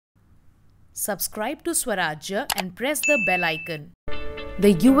Subscribe to Swarajya and press the bell icon.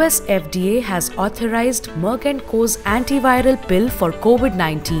 The US FDA has authorized Merck & Co.'s antiviral pill for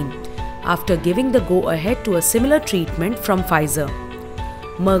COVID-19 after giving the go-ahead to a similar treatment from Pfizer.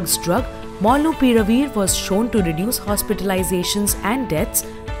 Merck's drug Molnupiravir was shown to reduce hospitalizations and deaths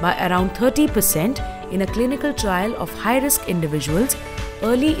by around 30% in a clinical trial of high-risk individuals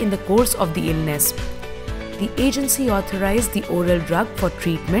early in the course of the illness. The agency authorized the oral drug for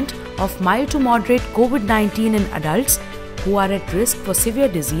treatment of mild to moderate COVID-19 in adults who are at risk for severe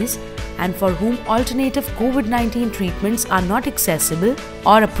disease and for whom alternative COVID-19 treatments are not accessible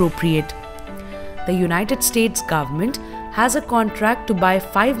or appropriate. The United States government has a contract to buy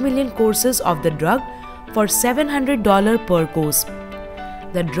 5 million courses of the drug for $700 per course.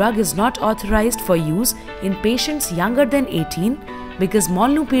 The drug is not authorized for use in patients younger than 18 because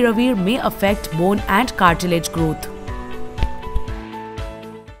Molnupiravir may affect bone and cartilage growth.